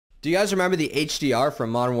Do you guys remember the HDR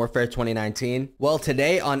from Modern Warfare 2019? Well,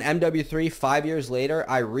 today on MW3, 5 years later,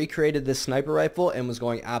 I recreated this sniper rifle and was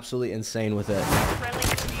going absolutely insane with it.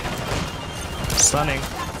 Stunning.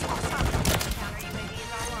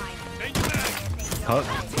 Hook.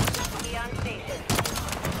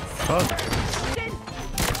 Hook.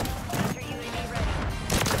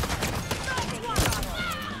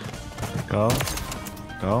 Go.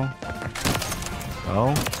 Go.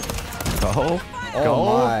 Go. Go. Oh Go.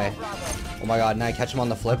 my. Oh my god, now I catch him on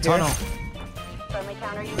the flip here.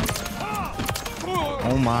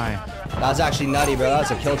 Oh my. That was actually nutty, bro. That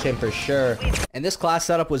was a kill chain for sure. And this class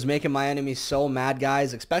setup was making my enemies so mad,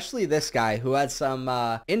 guys. Especially this guy, who had some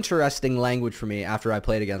interesting language for me after I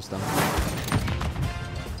played against him.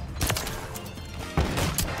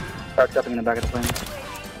 Parked up in the back of the plane.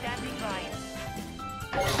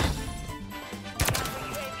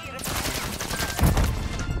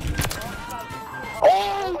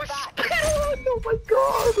 Oh my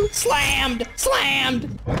god! Slammed!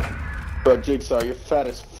 Slammed! Bro, Jigsaw, you're fat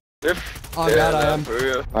as f. Oh god, I am.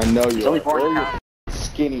 I know you only are. Bro, 40 you're pounds.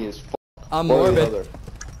 skinny as f. I'm Or the morbid. other.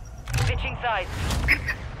 Switching sides.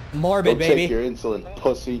 Morbid, Go baby. take your insulin,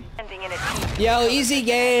 pussy. Ending in a Yo, easy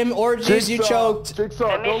game. Orgies, you choked.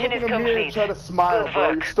 Jigsaw, The don't look mission at is him here and complete. try to smile, Good bro.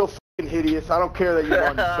 fuck. You're still f***ing hideous. I don't care that you're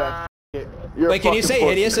on your fat shit. You're Wait, a can you fucking say pussy,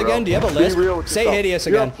 hideous bro. again? Do you have a Be list? real with Say yourself. hideous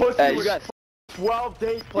You're again. a pussy Hey, you with got 12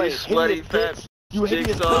 days played. bloody Hideous fat bitch. You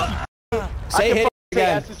hideous Jigsaw. pussy. Say hideous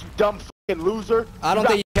again. Asses, you dumb f***ing loser. I don't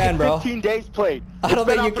think you can, bro. 15 days played. I don't It's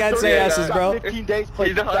been think you out for can 30 say days. asses, You got bro. 15 days played.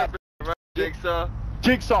 He's 100% right, Jigsaw.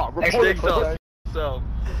 Jigsaw, report it, Jigsaw. bro. So,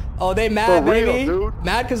 Oh, they For mad, real, baby. dude.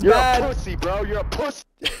 Mad cause You're bad. a pussy, bro. You're a pussy.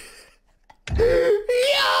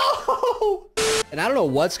 Yo! And I don't know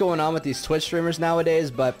what's going on with these Twitch streamers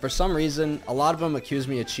nowadays, but for some reason, a lot of them accuse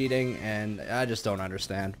me of cheating, and I just don't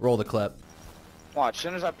understand. Roll the clip. Watch, as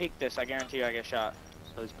soon as I peek this, I guarantee you I get shot.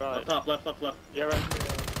 so he's probably... Top, left. Yeah, right.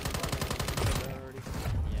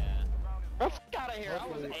 Bro, f*** out of here. I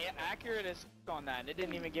was accurate as f*** on that, and it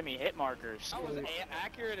didn't even give me hit markers. I was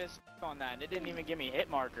accurate as f*** on that, and it didn't even give me hit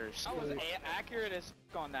markers. I was accurate as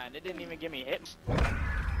f*** on that, and it didn't even give me hits.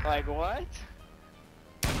 Like, what?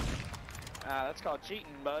 That's called cheating,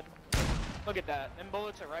 bud. Look at that. Them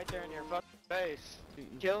bullets are right there in your fucking face.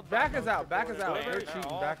 Killed. Back us out. They're They're cheating.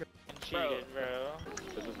 all Back us cheated, bro.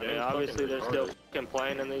 I mean, obviously they're still f***ing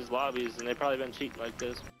playing in these lobbies, and they've probably been cheating like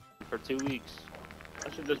this for 2 weeks. I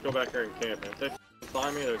should just go back there and camp. If they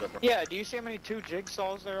find me, there's a problem. Yeah, do you see how many 2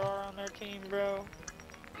 jigsaws there are on their team, bro?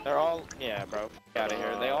 They're all, yeah, bro, f*** out of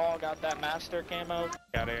here. They all got that master camo, f***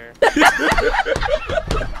 out of here.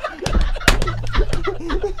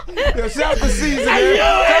 Yourself the season,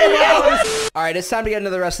 Alright, it's time to get into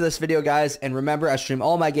the rest of this video, guys. And remember, I stream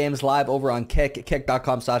all my games live over on Kick,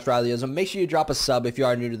 kick.com/rileyizm. Make sure you drop a sub if you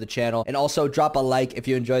are new to the channel. And also drop a like if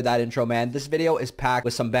you enjoyed that intro, man. This video is packed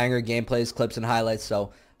with some banger gameplays, clips, and highlights.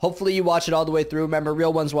 So hopefully you watch it all the way through. Remember,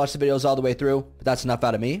 real ones watch the videos all the way through. But that's enough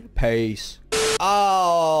out of me. Peace. Alright,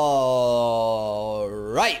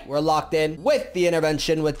 we're locked in with the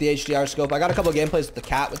intervention with the HDR scope. I got a couple gameplays with the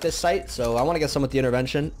cat with this sight, so I want to get some with the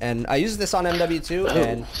intervention. And I use this on MW2,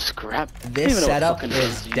 and Scrap. this setup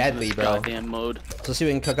is deadly, bro. Goddamn mode. So see if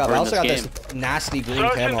we can cook up. We're I in also got this this nasty green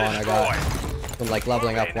camo on I got from like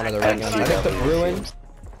leveling up one of the ring guns. I got the Ruin.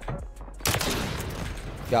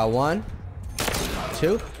 Got 1,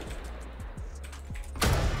 2,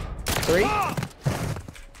 3.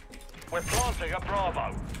 We're planting a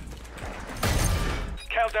Bravo.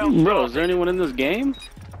 Countdown. Bro, is there anyone in this game?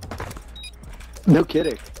 No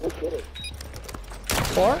kidding.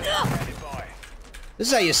 4. This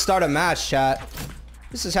is how you start a match, chat.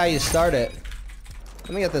 This is how you start it.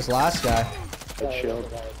 Let me get this last guy.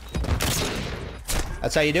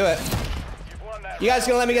 That's how you do it. You guys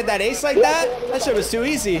gonna let me get that ace like that? That shit was too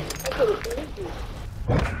easy.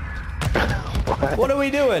 What are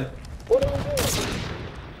we doing?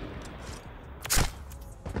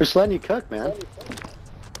 Just letting you cook, man.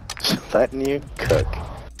 Just letting you cook.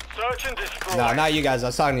 Search and destroy. No, not you guys. I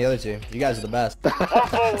was talking to the other team. You guys are the best.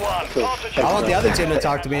 141. I want the other team to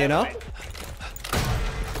talk to me, you know?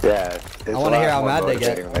 Yeah. I want to hear how mad they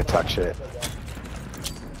get. When they talk shit.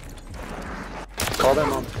 Call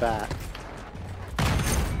them on fat.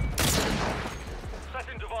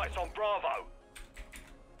 Setting device on Bravo.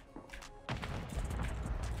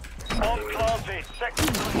 On planted.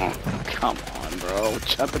 Second. Come on, bro.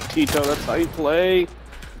 Chapatito, that's how you play.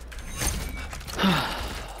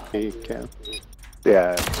 You can.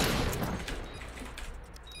 Yeah.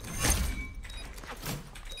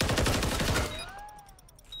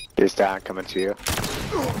 He's down, coming to you.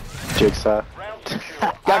 Jigsaw. Round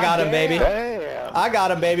secure. I got him, baby. Damn. I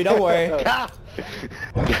got him, baby. Don't worry. God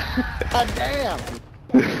damn.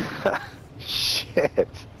 Shit.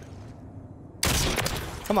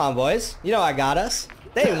 Come on, boys. You know I got us.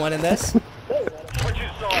 They ain't winning this. Switching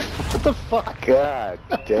sides. What the fuck? God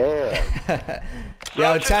damn.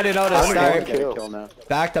 Yo, 10-0 to start. Kill now.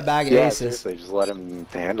 Back-to-back Yeah, aces. seriously, just let him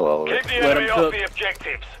handle all of it. Keep the Let enemy him off cook. the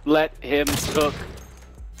objectives. Let him cook.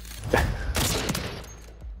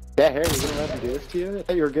 Yeah, Harry, you gonna let him do this to you? I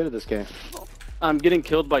thought you were good at this game. I'm getting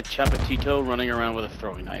killed by Chapatito running around with a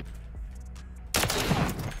throwing knife.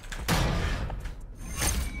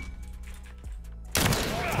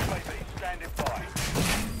 Standing by.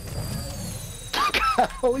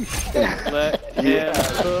 Holy shit. Let him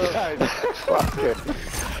cook. Fucking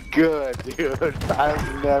good, dude.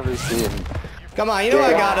 I've never seen. Come on, you know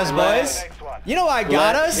I got us, boys. Next one. You know I got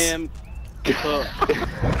Let us. him cook.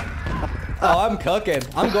 Oh, I'm cooking.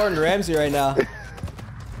 I'm Gordon Ramsay right now.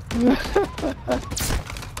 Kind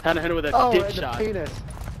of hit him with a Oh, dick and the shot. penis.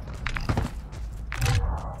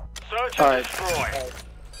 Search All and right. destroy.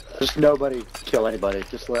 Just nobody kill anybody.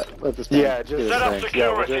 Just let this man do his set up thing.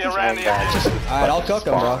 security Yeah, we'll around just the hang back. objective. All right, I'll cook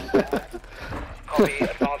him, bro. Copy,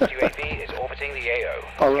 advanced UAV is orbiting the AO.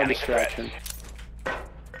 I'll run Scanning for distraction. threats.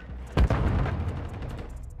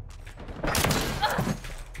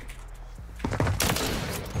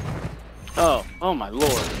 Oh my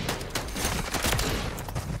lord.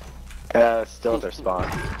 Still at their spawn.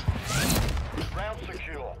 Round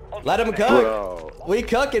secure. On Let him to the cook. Bro. We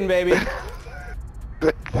cooking, baby.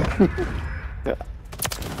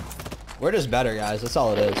 We're just better, guys. That's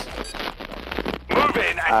all it is. Move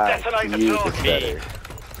in and detonate the You is target. better.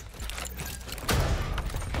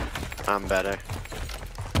 I'm better.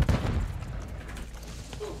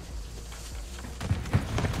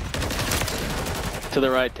 To the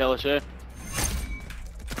right, Telashay.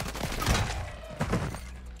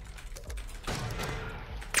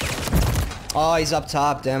 Oh, he's up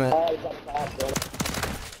top. Damn it.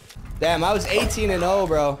 Damn, I was 18-0,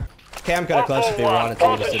 bro. Cam could have clutched if he wanted to.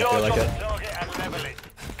 He just didn't feel like it. Target and level it.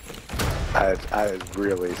 I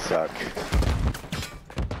really suck.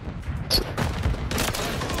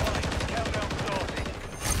 Countdown starting.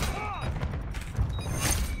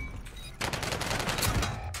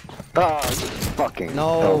 Oh, you fucking.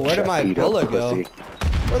 No, where did my Chapito bullet go? pussy.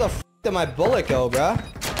 Where the f did my bullet go, bro?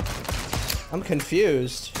 I'm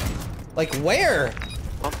confused. Like, where?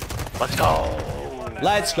 Let's go.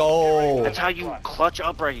 Let's go. That's how you clutch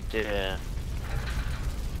up right there.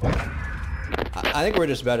 I think we're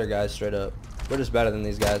just better, guys, straight up. We're just better than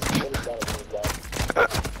these guys.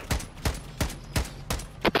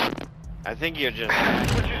 I think you're just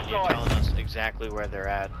you're telling us exactly where they're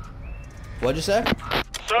at. What'd you say?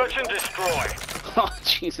 Search and destroy. Oh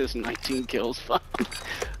Jesus, 19 kills. Fuck.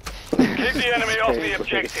 Keep the enemy off the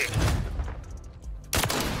objective.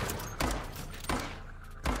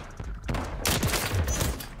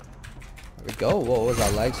 There we go. Whoa, what was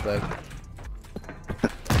that lag spec?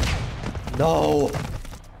 No.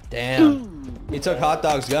 Damn. He took Hot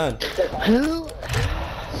Dog's gun.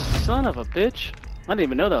 Son of a bitch. I didn't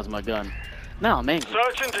even know that was my gun. Now I'm angry.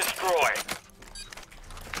 Search and destroy.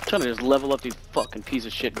 Trying to just level up these fucking piece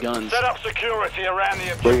of shit guns. Set up security around the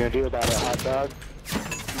What are you objective. gonna do about it, hot dog?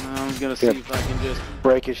 I'm gonna see if I can just.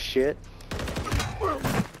 Break his shit?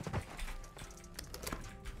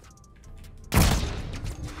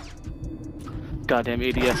 Goddamn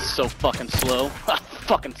ADS is so fucking slow.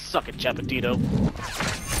 Fucking suck it, Chapatito.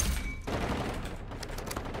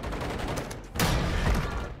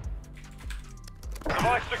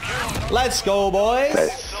 Device secure. Let's go, boys.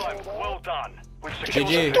 Nice. Time. Well done. We've secured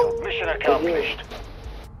GG. the field. Mission accomplished.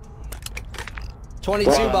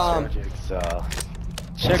 22 bomb. Check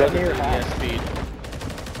Send out me the your ADS speed.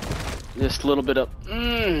 Just a little bit up.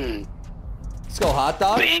 Let's go, Hot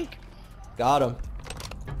Dog. Bink! Got him.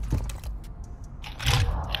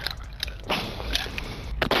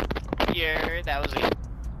 Yeah, that was easy.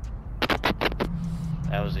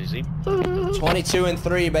 That was easy.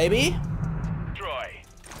 22-3, baby. Try.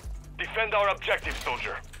 Defend our objective,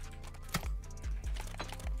 soldier.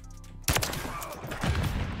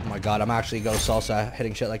 Oh my god, I'm actually go salsa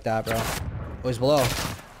hitting shit like that, bro. Oh, he's below.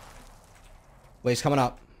 Wait, he's coming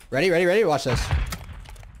up. Ready, ready, ready? Watch this.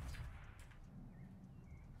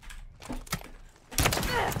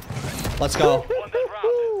 Let's go. Won that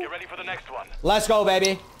round. Get ready for the next one. Let's go,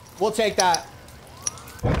 baby. We'll take that.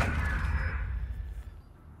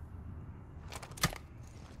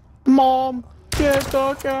 Mom, get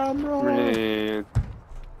the camera. Man.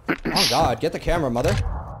 Oh god, get the camera, mother.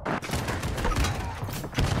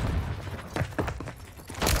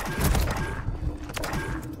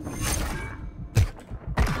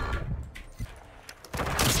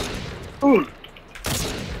 Start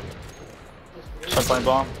playing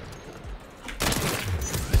bomb.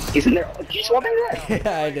 He's in there. Did you swap in there?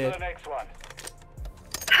 Yeah, I did.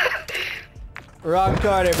 Wrong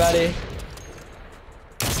corner, buddy.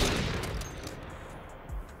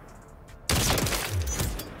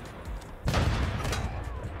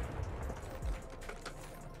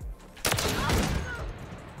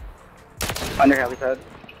 Under helipad.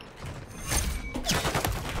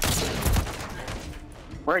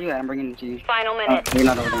 Where are you at? I'm bringing it to you. Final minute. You're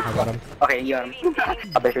not over there. I got him. Okay, you got him.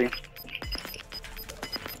 I'll bet for you.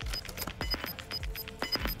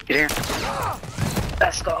 Get here.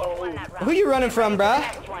 Let's go. Who you running from, bruh?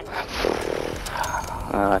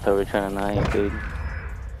 I thought we were trying to knife, dude.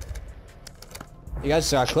 You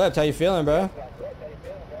guys got clipped. How you feeling, bro?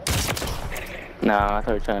 Nah, I thought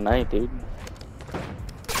we were trying to knife, dude.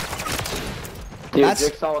 Dude, That's-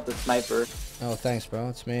 Jigsaw with the sniper. Oh, thanks, bro.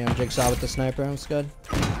 It's me. I'm Jigsaw with the sniper. It's good.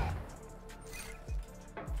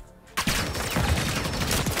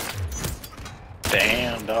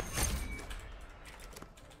 Damn, dog.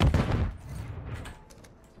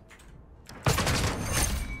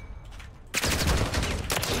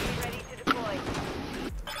 Ready to deploy.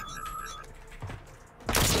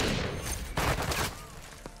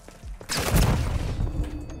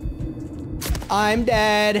 I'm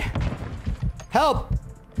dead. Help!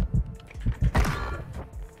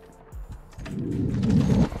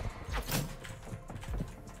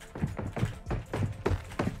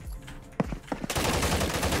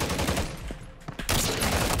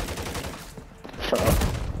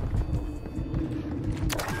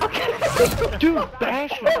 Dude,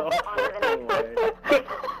 bash him.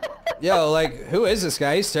 Yo, like, who is this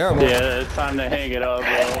guy? He's terrible. Yeah, it's time to hang it up,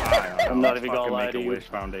 bro. I'm not even gonna lie to you. Wish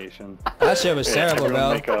Foundation. That shit was terrible,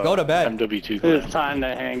 bro. Go to bed. MW3. It's time to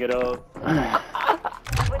hang it up. I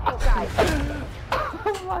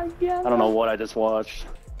don't know what I just watched.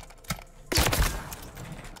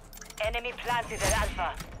 Enemy planted at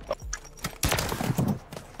Alpha.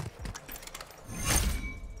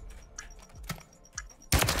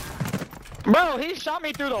 Bro, he shot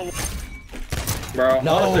me through the. Bro,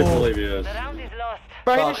 No. I don't believe he is. The round is lost.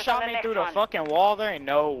 Bro, he Focus just shot on me the through next the one. fucking wall. There ain't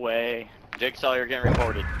no way. Jigsaw, you're getting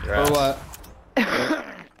reported. You're For out. what?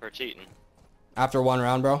 For cheating. After one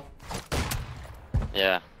round, bro?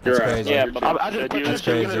 Yeah. That's You're right. crazy. Yeah, but I just put That's this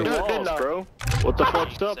shit crazy. in the walls, bro. What the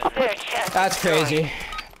fuck's up? That's crazy.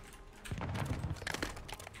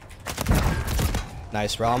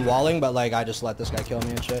 Nice, bro. I'm walling, but like I just let this guy kill me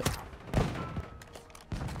and shit.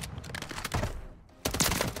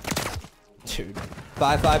 Dude.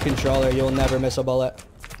 5-5 controller, you'll never miss a bullet.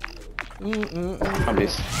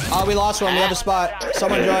 Oh, we lost one. We have a spot.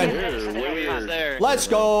 Someone join. There. Let's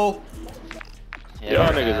go.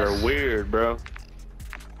 Y'all niggas are weird, bro.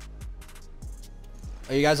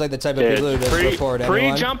 Are you guys like the type of people who just report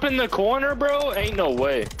anyone? Pre-jump in the corner, bro? Ain't no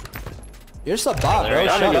way. You're just a bot, bro.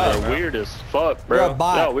 Y'all Shut niggas up. are weird as fuck, bro. You're a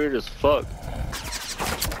bot. Y'all weird as fuck.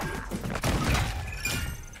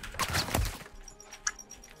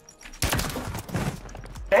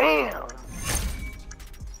 Damn.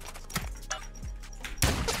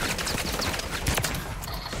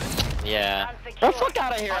 Yeah. Bro, fuck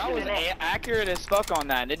out of here. I was accurate as fuck on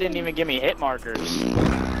that. And it didn't even give me hit markers.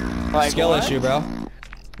 Like, Skill what? issue, bro.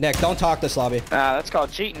 Nick, don't talk this lobby. Nah, that's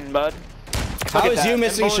called cheating, bud. How Look is at you that.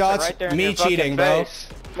 missing Them bullets are shots? right there in Me your fucking cheating, bro. face.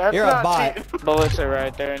 You're a bot. Bullets are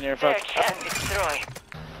right there in your fucking. Search and destroy.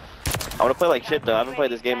 I wanna play like shit though. I haven't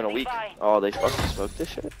played this game in a week. Oh, they fucking smoked this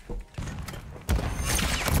shit.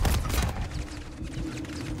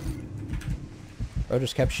 Bro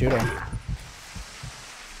just kept shooting.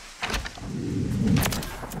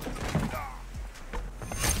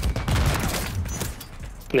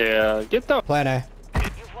 Yeah, get the. Plan A.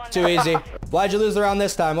 Too easy. Why'd you lose the round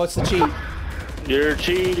this time? What's the cheat? You're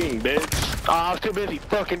cheating, bitch. Oh, I was too busy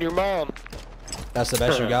fucking your mom. That's the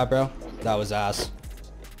best you got, bro? That was ass.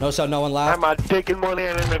 No, so no one laughed? my dick in one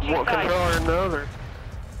hand and the controller in the other.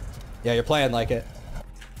 Yeah, you're playing like it.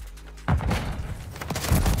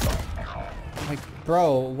 Like,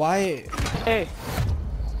 bro, why? Hey.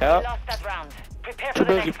 We Yep. lost that round. Prepare Too for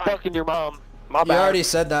the busy next one. fucking your mom. My You bad. already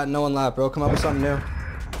said that and no one laughed, bro. Come up with something new.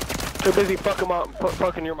 Too busy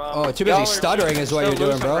fucking your mom. Oh, too busy stuttering is what you're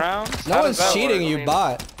doing, bro. No one's cheating, you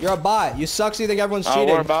bot. You're a bot. You suck, so you think everyone's Oh,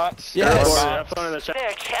 cheating. we're bots? Yes. We're bots.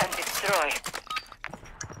 Search and destroy.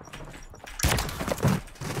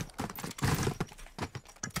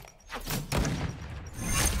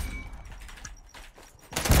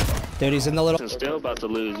 Dude, he's in the little... Still about to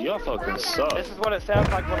lose. Y'all fucking suck. This is what it sounds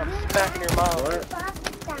like when I'm smacking your mom.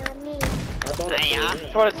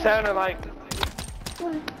 That's what it sounded like.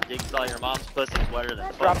 Jigsaw, your mom's pussy's wetter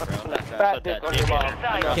than Drop fuck, a bro. fat Put dick that on dick your in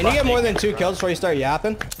mom. her. Can you get more than 2 kills before you start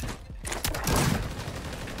yapping?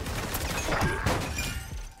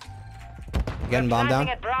 Getting bombed down.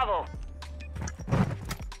 At Bravo.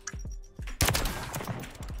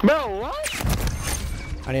 Bro,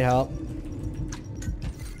 what? I need help.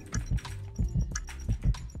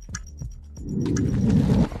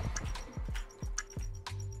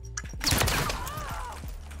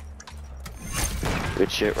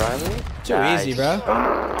 Good shit, Riley. Too easy, bro.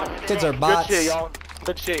 Kids are bots. Good shit, y'all.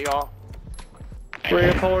 Good shit, y'all.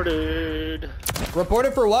 Reported.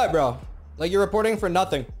 Reported for what, bro? Like you're reporting for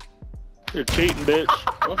nothing. You're cheating, bitch.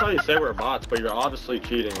 I love how you say we're bots, but you're obviously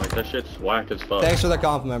cheating. Like, that shit's whack as fuck. Thanks for the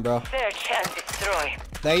compliment, bro. Search and destroy.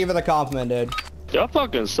 Thank you for the compliment, dude. Y'all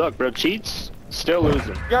fucking suck, bro. Cheats, still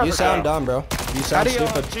losing. You sound dumb, bro. You How sound do y'all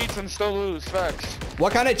stupid. cheats and still lose? Facts.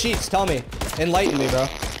 What kind of cheats? Tell me. Enlighten me, bro.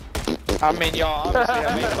 I mean, y'all obviously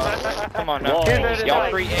have aimbots. Come on now. Whoa. Y'all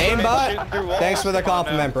free Aimbot? Thanks for the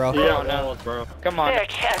compliment, bro. Come on Yeah, now. bro. Come on.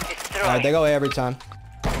 Search and destroy. Alright, they go away every time.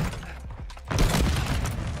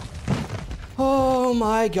 Oh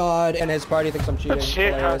my god. And his party thinks I'm cheating.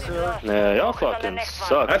 Shit, Hilarious. Yeah, y'all fucking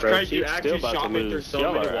suck, That's bro. crazy. You Cheats actually still about shot to me through lose. so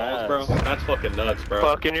Y'all many are walls, ass. bro. That's fucking nuts, bro.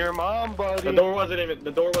 Fucking your mom, buddy. The door wasn't even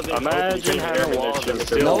open. Imagine You couldn't having hear me, walls that shit and was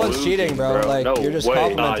still No one's losing, cheating, bro. Like, No you're just way.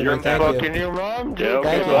 complimenting Nah, me. Thank you. Fucking your mom, dude. Thank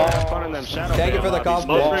Okay, you. well, have fun in them shadow Thank you ban for the lobbies,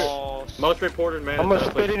 compliment. bitch. Most reported man. I'm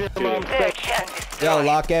gonna spit in your mom's face. Search and destroy. Yo,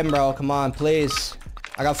 lock in, bro. Come on, please.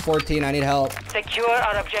 I got 14. I need help. Secure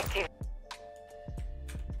our objective.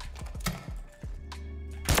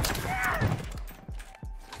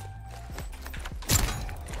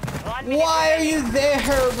 Why are you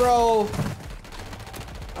there, bro?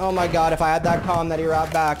 Oh my god, if I had that comm that he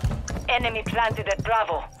wrapped back. Enemy planted at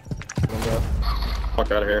Bravo.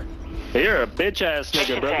 Fuck out of here. You're a bitch ass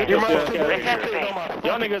nigga, bro. Get Your the mom- fuck out of here.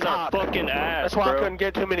 Y'all niggas are fucking ass, That's why I bro. couldn't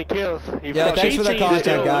get too many kills. You Yeah, thanks for the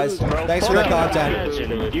content, guys. Thanks for the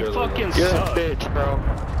content. You fucking You're a suck. bitch,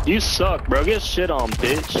 bro. You suck, bro. Get shit on,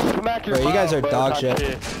 bitch. Bro, you guys are dog shit.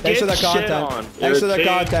 Thanks for the Get shit content. on. Thanks for the You're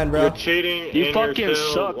content, bro. You're cheating. You and fucking you're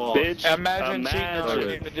still suck, lost. bitch. Imagine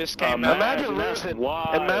cheating and it just came out. Imagine losing. Wow.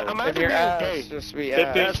 If Imagine your being ass gay. just be Fifteen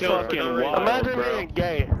ass. That's kills for fucking no reason. wild, Imagine bro. being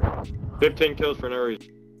gay. 15 kills for no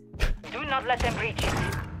reason. Do not let them breach it.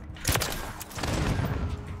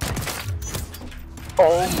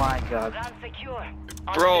 Oh my god. Ground secure.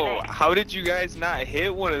 On Bro, the next. how did you guys not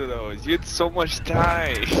hit one of those? You had so much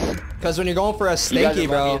time. Because when you're going for a stinky,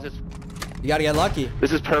 bro, you gotta get lucky.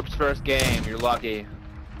 This is Perp's first game. You're lucky.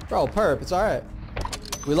 Bro, Perp, it's alright.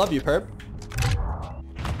 We love you, Perp.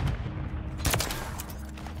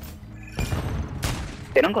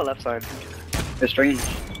 They don't go left side. They're strange.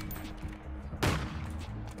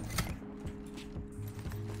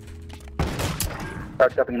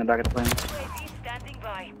 Start stepping in the back of the plane. UAV standing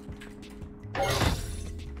by.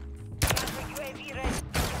 UAV ready.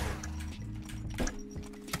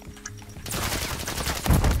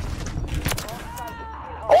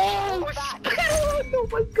 Oh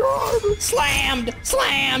my god! Slammed!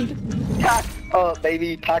 Slammed! Tacked up,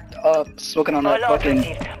 baby. Tacked up. Smoking on that All fucking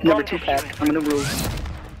objectives. number 2 pack. I'm a new rule.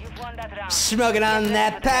 You've won that round. Smoking on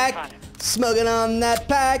that pack! Smoking on that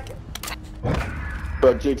pack!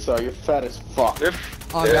 Bro, Jigsaw, you're fat as fuck.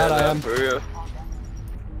 Oh god, I am. For real.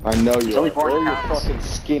 I know you only are. 400 Or you're pounds. fucking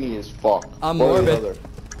skinny as fuck. I'm Or the morbid. other.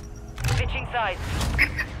 Switching sides.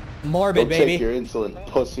 Morbid, Go baby. take your insulin,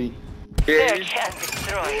 pussy. Search and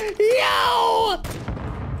destroy. Yo!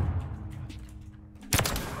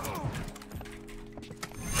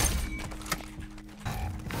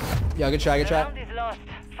 Yo, good try, good try. Round is lost.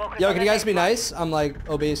 Focus Yo, on can the you guys next be one. nice? I'm like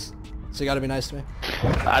obese, so you gotta be nice to me.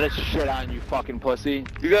 I just shit on you, fucking pussy.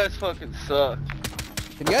 You guys fucking suck.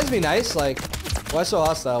 Can you guys be nice? Like, why so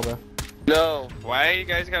hostile, bro? No. Why you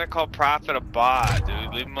guys gotta call Prophet a bot,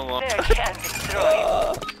 dude? Leave him alone. Search and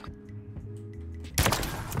destroy.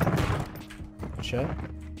 Shit.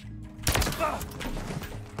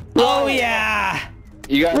 Oh yeah!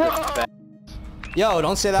 You guys are fat. Yo,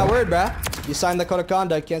 don't say that word, bruh. You signed the code of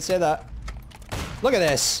conduct, can't say that. Look at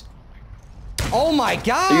this. Oh my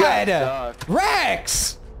god! suck.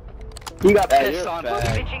 Rex! You got pissed on.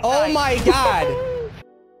 Switching Oh sides. my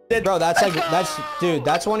god! Bro, that's like, dude,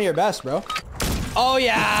 that's one of your best, bro. Oh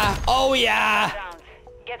yeah! Oh yeah! Round.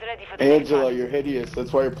 Get ready for the next Angela, one. you're hideous.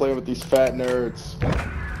 That's why you're playing with these fat nerds.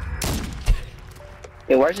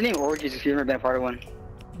 Hey, why's your name Orgies if you've never been a part of one?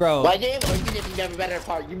 Bro, My name is if you've never been a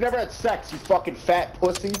part. You've never had sex, you fucking fat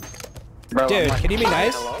pussy. Bro, dude, I'm like, can you be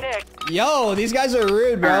nice? Search. Yo, these guys are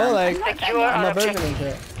rude, bro. Like, Secure I'm our a virgin objective.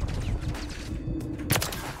 and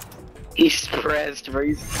shit. he's stressed, bro.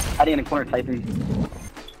 He's hiding in a corner typing.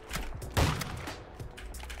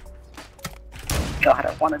 God,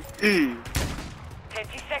 I wanted. 30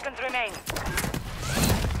 seconds remain.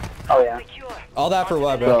 Oh yeah. All that for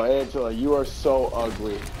what, bro? Bro, Angela, you are so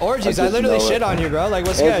ugly. Orgies, I literally shit on you, bro. Like,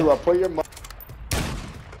 what's Angela, good? put your mic.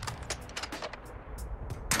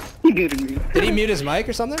 He muted me. Did he mute his mic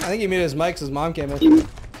or something? I think he muted his mic because his mom came in.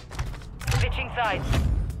 Switching sides.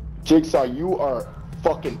 Jigsaw, you are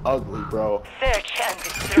fucking ugly, bro. Search and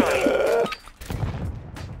destroy.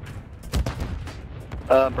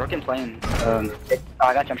 Broken plane. Oh,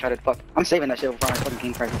 I got jump shotted. Fuck. I'm saving that shit before I fucking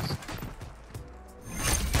king presence.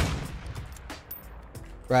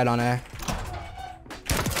 Right on A.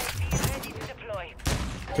 Ready to deploy.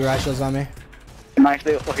 2 right shields on me. Am I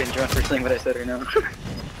actually fucking drunk for saying what I said or no?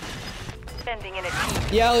 Sending in a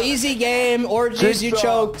team. Yo, easy game. Orgies, you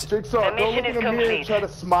choked. Jigsaw, The don't mission look in is the mirror and try to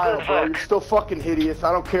smile, Good bro. work. You're still fucking hideous.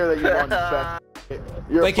 I don't care that you're on your back.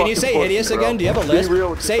 You're Wait, can you say hideous again? Do you have a Be list?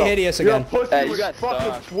 real with Say yourself. hideous You're again. a pussy Hey, you with got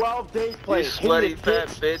fucking stuck. 12 days played. You sweaty fat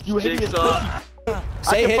bitch, You hideous Jigsaw. pussy.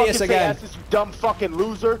 Say hideous Say again. S's, you dumb fucking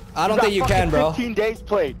loser. I don't think you can, bro. 15 days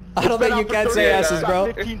played. I don't think you can say S's,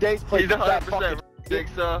 bro. 15 days played. He's You got 100%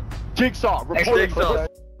 Jigsaw. Jigsaw, report it. Jigsaw.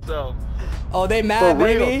 So. Oh, they mad, For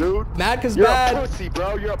real, baby. dude. Mad cause You're bad. a pussy,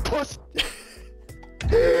 bro. You're a pussy.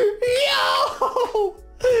 Yo!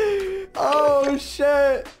 Oh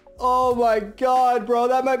shit! Oh my god, bro.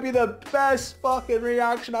 That might be the best fucking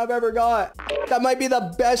reaction I've ever got. That might be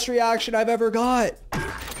the best reaction I've ever got.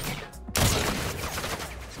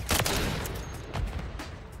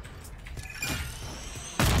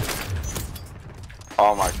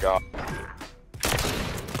 Oh my god.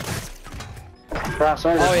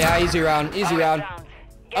 Oh yeah, easy round. Easy round.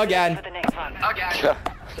 Again. For the next one.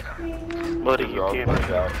 Buddy, you can't.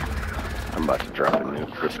 I'm about to drop a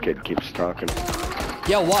nuke. This kid keeps talking.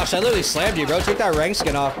 Yo, Wash, I literally slammed you, bro. Take that rank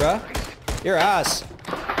skin off, bro. Your ass.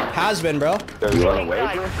 Has been, bro. You want a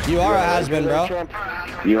wager? You are a has been, bro.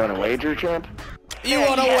 You want a wager, champ? You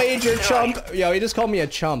want to wager, chump? Yo, he just called me a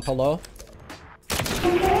chump. Hello?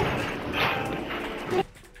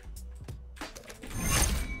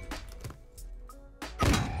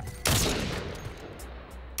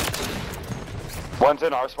 One's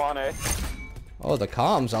in our spawn, eh? Oh, the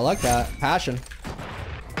comms. I like that. Passion.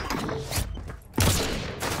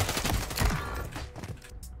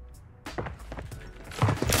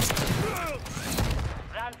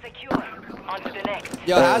 Round secure. On to the next.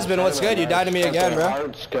 Yo, has been. What's good? You died to me again, bro.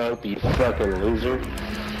 Hard scope, you fucking loser.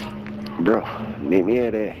 Bro, meet me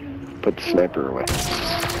at A. Put the sniper away.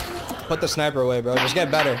 Put the sniper away, bro. Just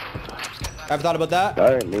get better. Ever thought about that?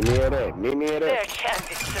 Alright, meet me at A. Meet me at A. Search and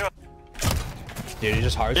destroy. Dude, you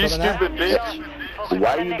just hard You something that? stupid bitch.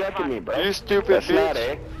 Why are you ducking me, bro? You stupid bitch. That's not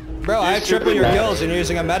A. Bro, I have triple your kills and you're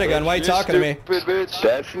using a meta gun. Why are you talking to me? Stupid bitch.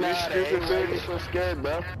 That's not A. Why are you so scared,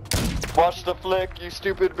 bro? Watch the flick, you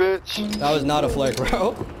stupid bitch. That was not a flick,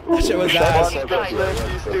 bro. That shit was ass. Watch the flick,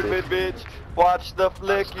 you stupid bitch. Watch the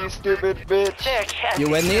flick, you stupid bitch. Search and You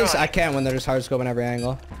win these? destroy. I can't win. They're just hard scope in every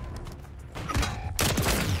angle.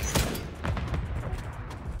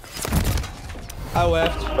 I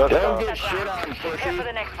whiffed. Don't get shit on, Prepare for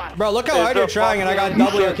the next one. Bro, look how hard you're trying and I got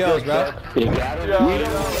double your kills, bro. You got it?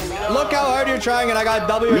 Look how hard you're trying and I got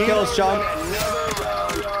double your kills, chump.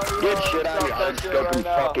 Get shit on your hard scope and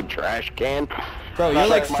fucking trash can. Bro, you're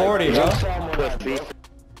like 40, bro. Pussy.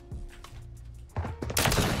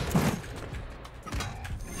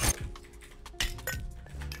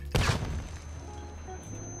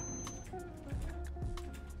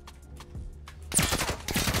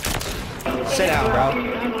 Sit down,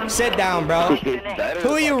 bro. Sit down, bro. Who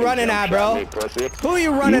are you running at, bro? Who are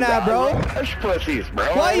you running at, bro? Pussies, bro.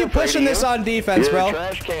 Why are you pushing this on defense, bro?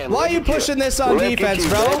 Why are you pushing this on defense,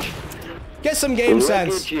 bro? Get some game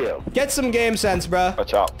sense. Get some game sense, bro.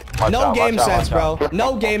 Watch out. No game sense, bro.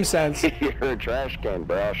 No game sense. You're a trash can,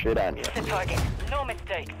 bro. I'll shit on you. The target. No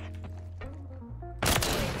mistakes.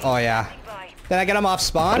 Oh, yeah. Then I get him off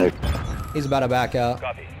spawn? He's about to back out.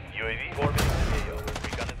 Copy. UAV orbiting AO.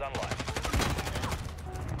 Recon is online.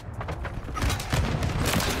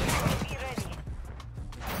 Be ready.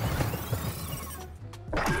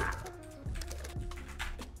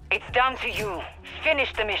 It's down to you.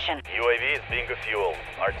 Finish the mission. UAV is being refueled.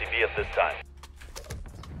 RTB at this time.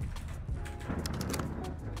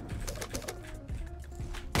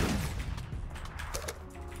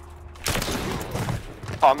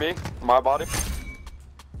 On me, my body.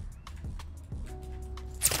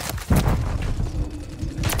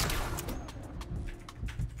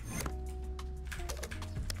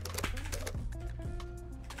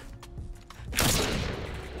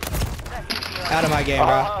 Out of my game, bro.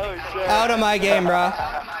 Out of my game, bro.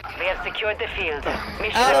 We have secured the field.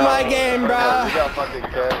 Mission Out of my game, bro. You got fucking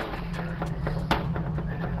care.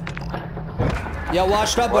 Yo,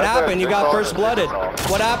 washed up, what happened? You got first blooded.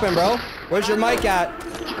 What happened, bro? Where's your mic at?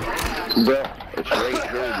 Bro, it's right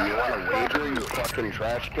here. Do you want to wager, you fucking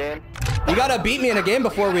trash can? You gotta beat me in a game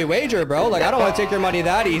before we wager, bro. Like, I don't want to take your money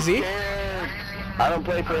that easy. I don't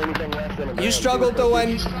play for anything less than a man. You struggled to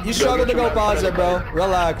win. You struggled to go positive, bro.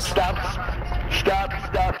 Relax. Stop.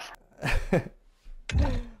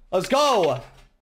 Let's go.